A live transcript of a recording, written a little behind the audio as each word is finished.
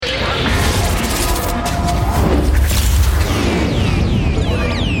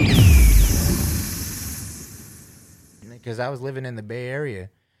I was living in the Bay Area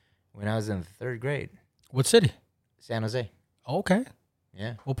when I was in the 3rd grade. What city? San Jose. Okay.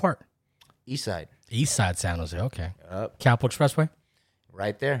 Yeah. What part? East Side. East Side San Jose. Okay. Up. Capitol Expressway?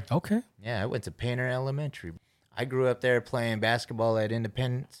 Right there. Okay. Yeah, I went to Painter Elementary. I grew up there playing basketball at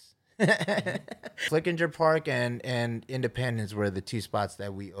Independence. Flickinger Park and Independence were the 2 spots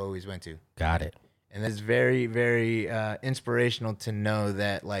that we always went to. Got it. And it's very, very inspirational to know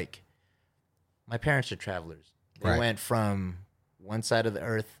that, like, my parents are travelers. They went from one side of the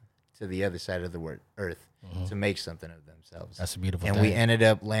earth to the other side of the earth to make something of themselves. That's a beautiful thing. thing. And we ended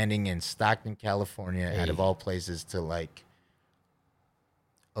up landing in Stockton, California, out of all places, to, like,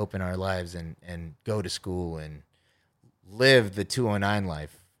 open our lives and go to school and live the 209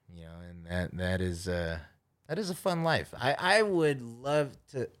 life, you know, and that is a fun life. I would love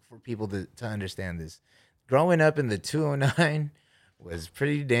for people to understand this. Growing up in the 209 was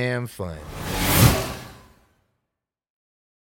pretty damn fun.